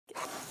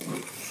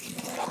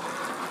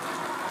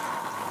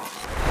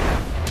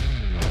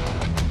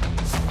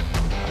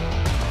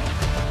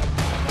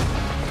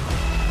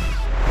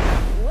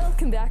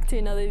to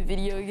another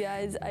video,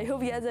 guys. I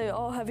hope you guys are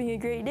all having a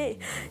great day.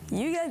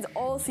 You guys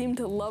all seem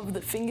to love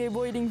the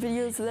fingerboarding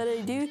videos that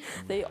I do.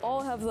 They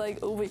all have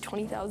like over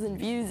 20,000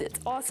 views. It's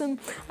awesome.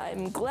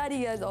 I'm glad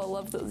you guys all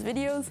love those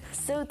videos.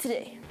 So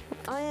today,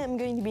 I am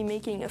going to be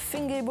making a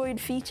fingerboard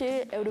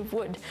feature out of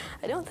wood.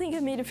 I don't think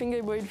I've made a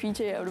fingerboard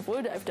feature out of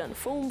wood. I've done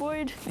foam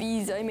board.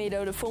 These I made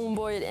out of foam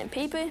board and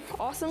paper.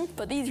 Awesome.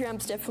 But these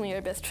ramps definitely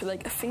are best for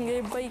like a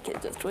finger bike.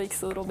 It just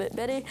works a little bit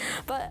better.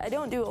 But I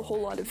don't do a whole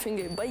lot of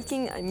finger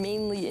biking. I'm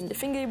mainly into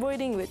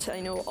fingerboarding, which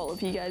I know all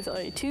of you guys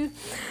are too.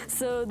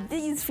 So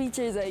these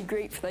features are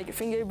great for like a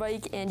finger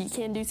bike, and you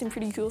can do some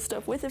pretty cool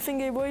stuff with a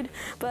fingerboard,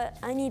 but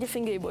I need a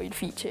fingerboard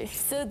feature.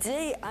 So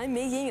today I'm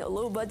making a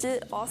low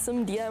budget,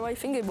 awesome DIY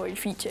fingerboard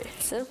feature.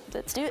 So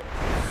let's do it.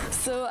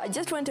 So I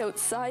just went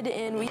outside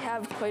and we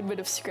have quite a bit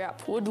of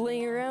scrap wood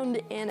laying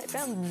around, and I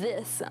found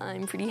this.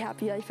 I'm pretty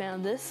happy I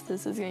found this.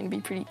 This is going to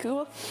be pretty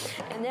cool.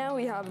 And now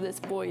we have this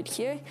board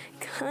here.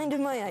 Kind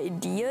of my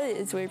idea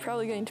is we're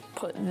probably going to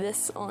put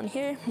this on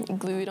here,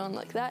 glue it on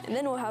like that, and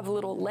then we'll have a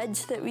little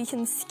ledge that we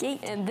can skate.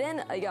 And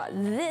then I got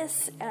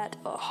this at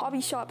a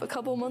hobby shop a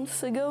couple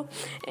months ago,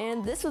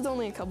 and this was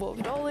only a couple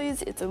of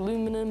dollars. It's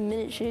aluminum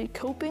miniature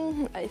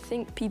coping. I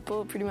think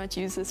people pretty much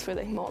use this for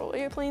like model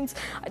airplanes.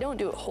 I don't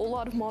do a whole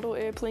lot of model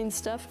airplane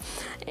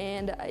stuff,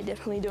 and I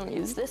definitely don't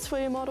use this for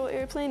a model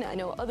airplane. I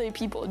know other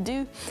people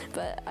do,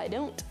 but I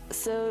don't.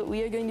 So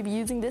we are going to be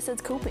using this as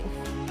coping.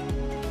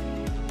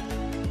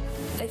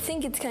 I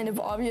think it's kind of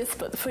obvious,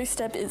 but the first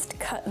step is to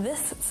cut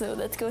this, so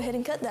let's go ahead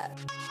and cut that.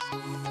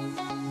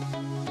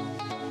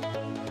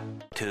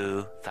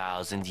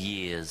 2,000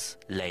 years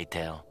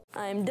later.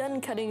 I'm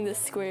done cutting this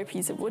square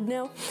piece of wood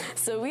now,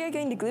 so we are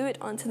going to glue it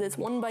onto this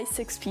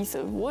 1x6 piece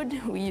of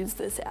wood. We use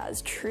this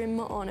as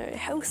trim on our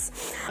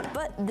house,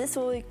 but this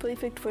will look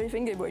perfect for a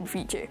fingerboard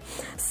feature.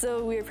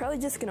 So we're probably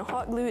just going to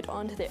hot glue it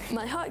onto there.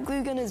 My hot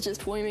glue gun is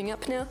just warming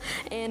up now,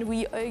 and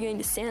we are going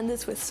to sand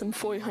this with some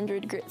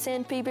 400 grit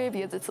sandpaper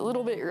because it's a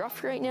little bit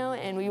rough right now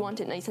and we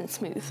want it nice and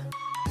smooth.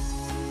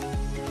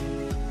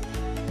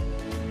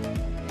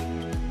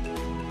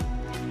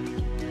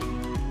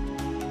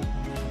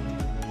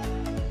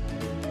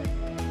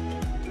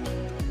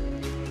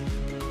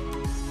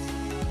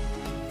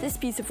 This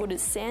piece of wood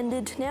is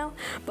sanded now,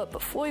 but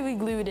before we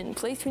glue it in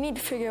place, we need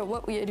to figure out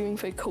what we are doing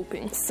for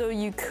coping. So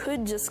you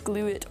could just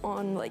glue it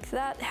on like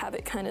that, have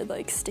it kind of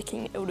like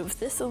sticking out of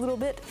this a little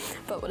bit,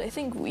 but what I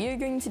think we are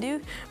going to do,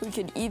 we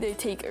could either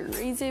take a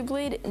razor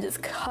blade and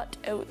just cut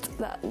out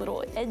that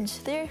little edge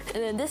there,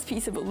 and then this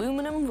piece of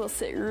aluminum will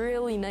sit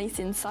really nice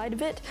inside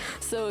of it.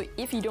 So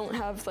if you don't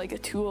have like a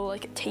tool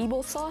like a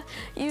table saw,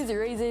 use a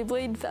razor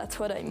blade. That's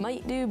what I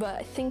might do, but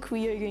I think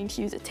we are going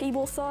to use a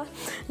table saw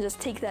and just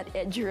take that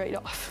edge right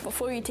off.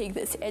 Before we take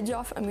this edge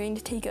off, I'm going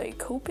to take a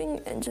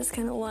coping and just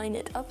kind of line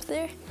it up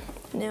there.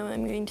 Now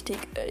I'm going to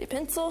take a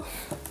pencil,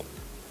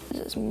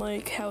 just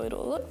mark how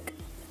it'll look.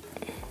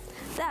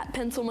 That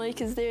pencil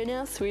mark is there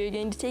now, so we're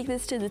going to take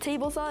this to the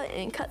table saw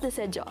and cut this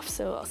edge off.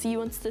 So I'll see you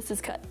once this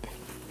is cut.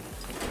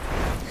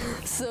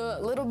 So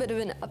a little bit of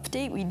an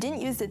update, we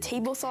didn't use the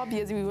table saw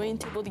because we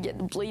weren't able to get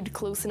the blade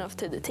close enough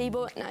to the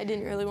table, and I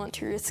didn't really want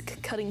to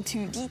risk cutting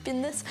too deep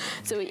in this,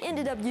 so we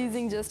ended up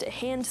using just a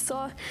hand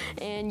saw,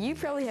 and you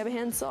probably have a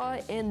hand saw.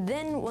 And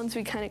then once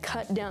we kind of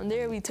cut down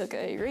there, we took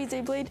a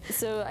razor blade.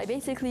 So I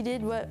basically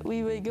did what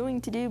we were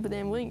going to do but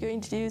then weren't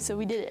going to do, so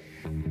we did it.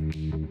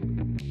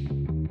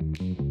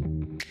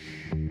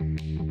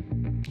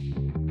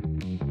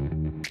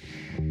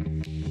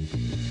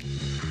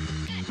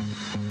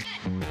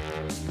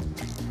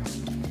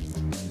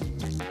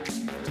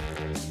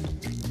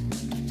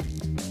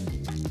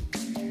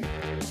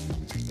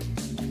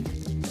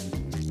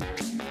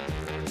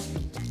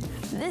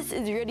 This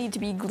is ready to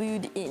be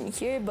glued in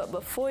here, but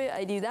before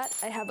I do that,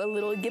 I have a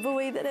little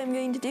giveaway that I'm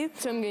going to do.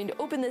 So I'm going to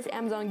open this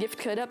Amazon gift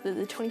card up. This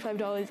is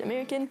 $25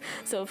 American.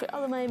 So for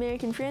all of my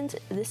American friends,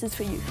 this is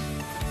for you.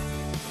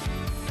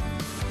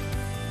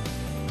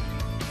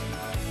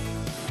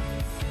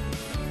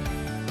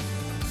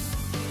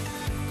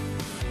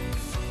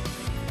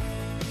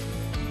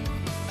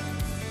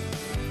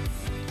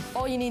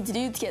 All you need to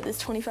do to get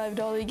this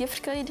 $25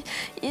 gift card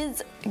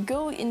is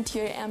go into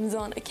your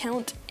Amazon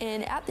account,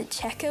 and at the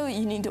checkout,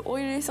 you need to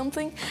order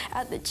something.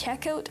 At the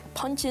checkout,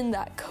 punch in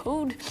that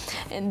code,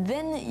 and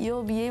then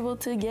you'll be able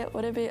to get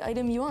whatever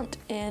item you want.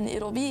 And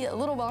it'll be a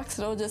little box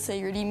that'll just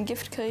say redeem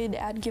gift card,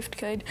 add gift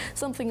card,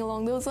 something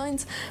along those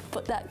lines.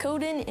 Put that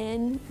code in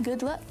and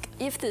good luck.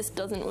 If this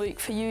doesn't work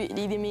for you, it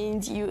either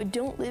means you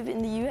don't live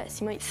in the US.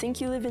 You might think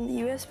you live in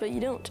the US, but you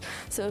don't.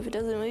 So if it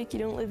doesn't work, you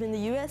don't live in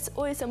the US,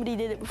 or somebody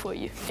did it before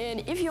you.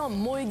 And if you want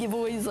more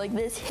giveaways like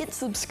this, hit the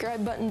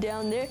subscribe button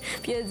down there,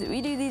 because we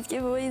do these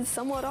giveaways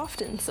somewhat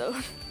often. So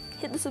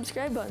hit the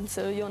subscribe button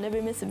so you'll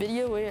never miss a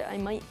video where I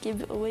might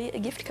give away a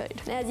gift card.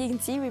 And as you can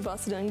see, we've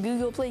also done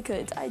Google Play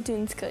cards,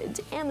 iTunes cards,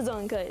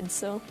 Amazon cards,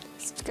 so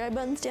subscribe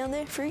button's down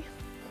there, free.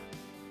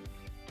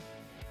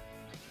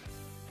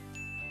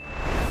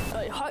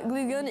 hot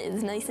glue gun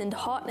is nice and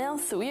hot now,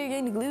 so we are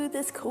going to glue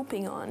this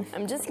coping on.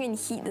 I'm just going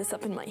to heat this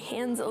up in my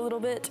hands a little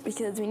bit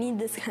because we need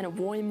this kind of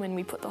warm when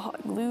we put the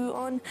hot glue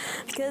on,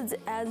 because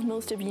as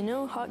most of you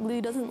know, hot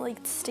glue doesn't like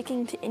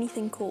sticking to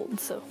anything cold.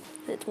 So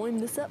let's warm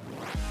this up.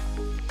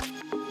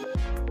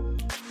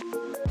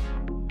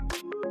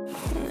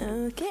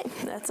 Okay,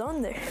 that's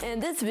on there.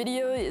 And this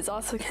video is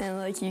also kind of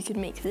like you could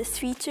make this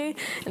feature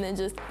and then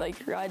just like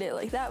ride it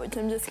like that, which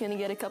I'm just going to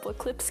get a couple of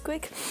clips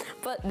quick.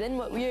 But then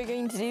what we are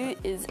going to do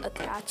is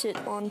attach it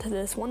onto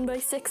this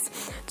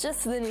 1x6,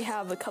 just so then we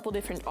have a couple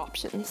different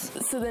options.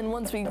 So then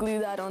once we glue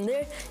that on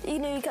there, you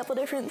can do a couple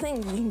different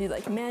things. You can do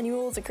like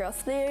manuals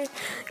across there,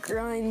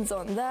 grinds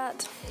on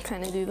that,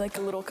 kind of do like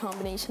a little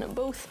combination of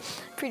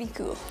both. Pretty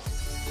cool.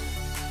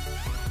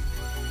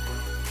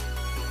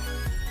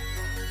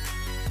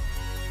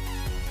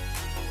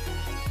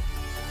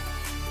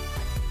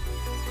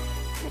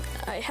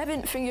 I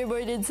haven't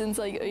fingerboarded since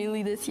like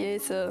early this year,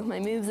 so my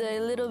moves are a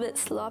little bit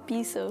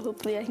sloppy, so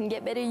hopefully I can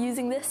get better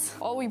using this.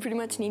 All we pretty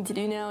much need to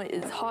do now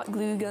is hot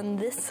glue gun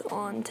this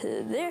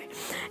onto there,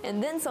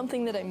 and then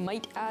something that I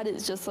might add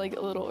is just like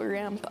a little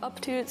ramp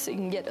up to it so you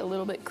can get a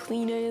little bit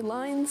cleaner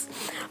lines,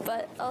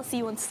 but I'll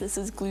see once this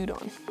is glued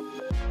on.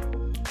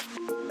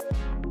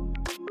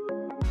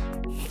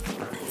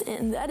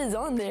 And that is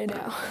on there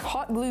now.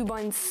 Hot glue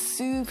binds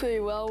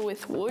super well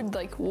with wood,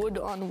 like wood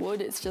on wood.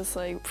 It's just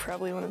like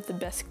probably one of the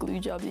best glue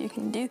jobs you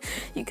can do.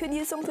 You could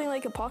use something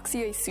like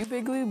epoxy or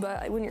super glue,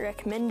 but I wouldn't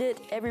recommend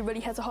it. Everybody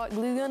has a hot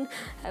glue gun.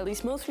 At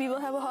least most people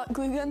have a hot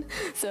glue gun.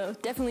 So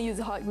definitely use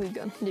a hot glue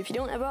gun. And if you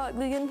don't have a hot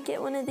glue gun,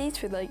 get one of these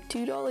for like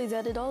 $2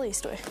 at a dollar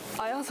store.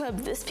 I also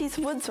have this piece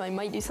of wood, so I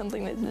might do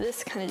something with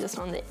this kind of just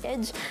on the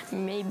edge.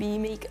 Maybe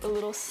make a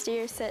little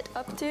stair set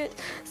up to it.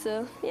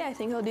 So yeah, I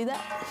think I'll do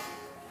that.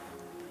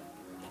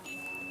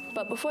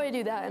 But before I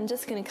do that, I'm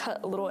just gonna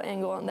cut a little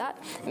angle on that,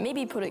 and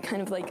maybe put it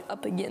kind of like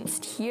up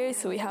against here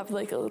so we have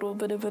like a little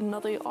bit of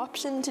another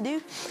option to do.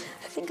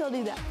 I think I'll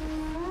do that.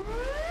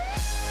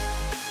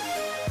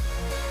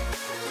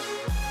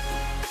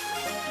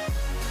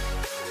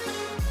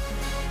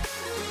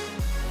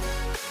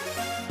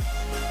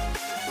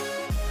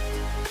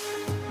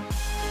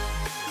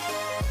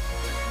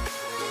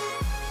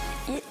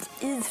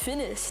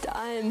 Finished.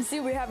 I am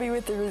super happy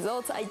with the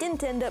results. I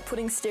didn't end up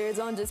putting stairs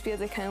on just because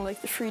I kind of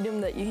like the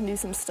freedom that you can do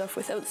some stuff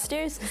without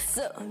stairs.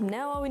 So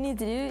now all we need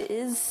to do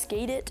is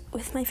skate it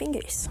with my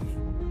fingers.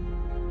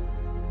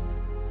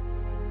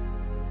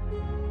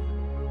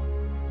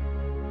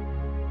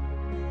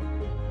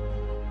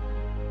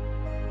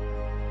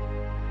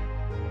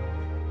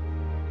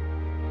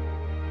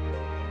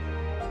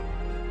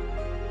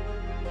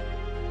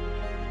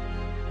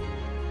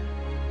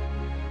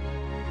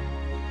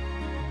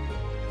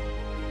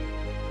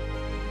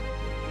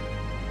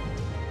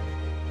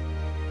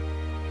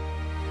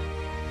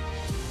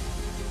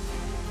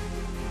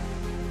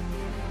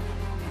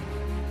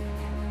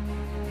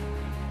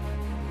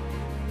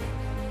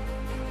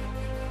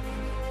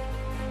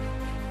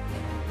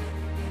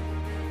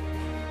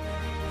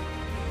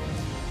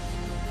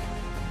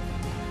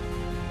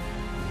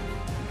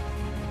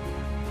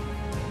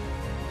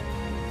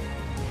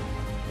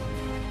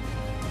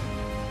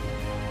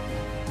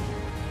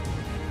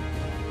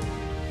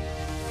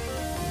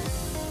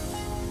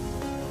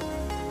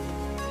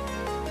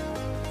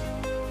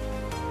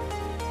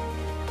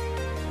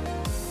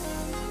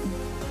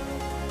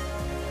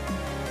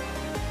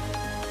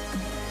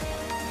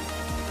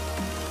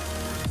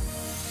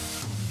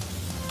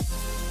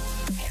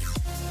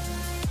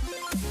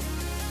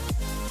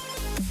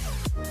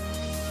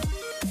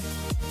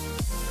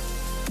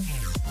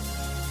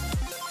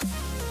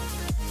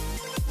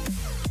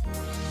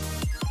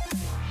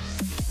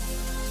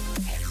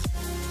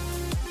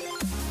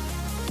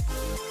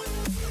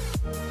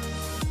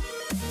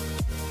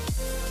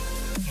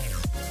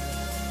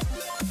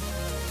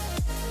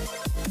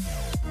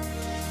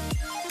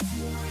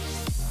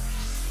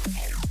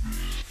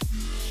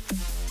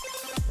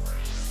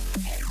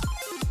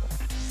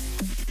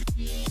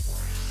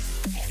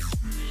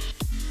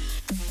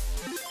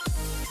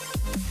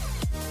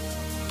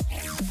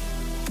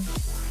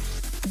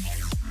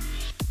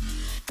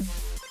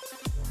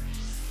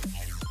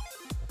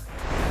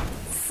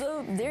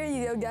 So there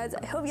you go, guys.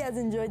 I hope you guys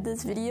enjoyed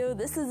this video.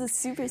 This is a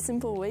super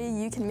simple way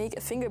you can make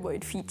a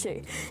fingerboard feature.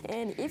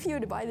 And if you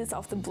were to buy this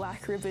off the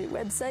Black Ribbit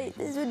website,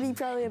 this would be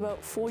probably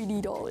about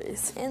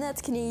 $40. And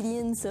that's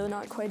Canadian, so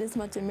not quite as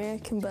much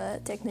American,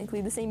 but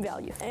technically the same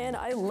value. And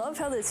I love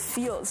how this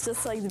feels,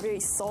 just like the very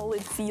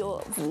solid feel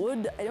of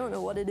wood. I don't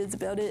know what it is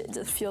about it. It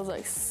just feels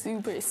like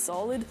super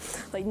solid.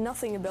 Like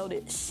nothing about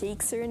it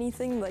shakes or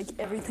anything. Like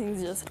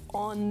everything's just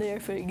on there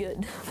for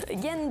good.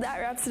 Again, that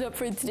wraps it up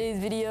for today's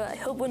video. I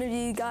hope one of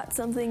you got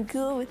something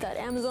cool with that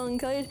Amazon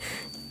card.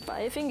 buy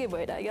a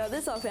fingerboard. I got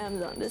this off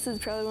Amazon. This is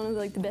probably one of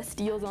like the best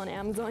deals on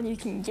Amazon you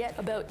can get.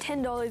 About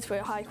 $10 for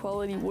a high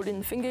quality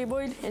wooden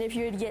fingerboard. And if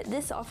you were to get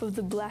this off of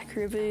the Black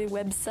River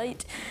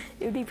website,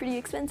 it would be pretty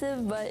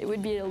expensive, but it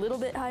would be a little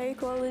bit higher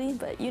quality,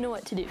 but you know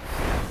what to do.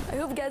 I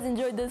hope you guys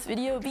enjoyed this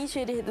video. Be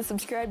sure to hit the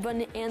subscribe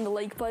button and the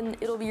like button.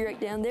 It'll be right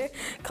down there.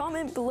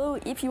 Comment below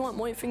if you want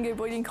more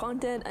fingerboarding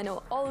content. I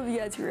know all of you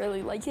guys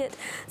really like it,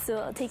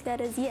 so I'll take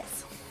that as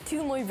yes.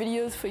 2 more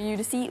videos for you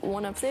to see,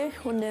 one up there,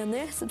 one down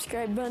there.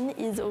 Subscribe button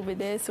is over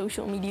there,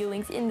 social media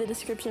links in the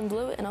description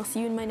below, and I'll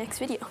see you in my next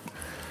video.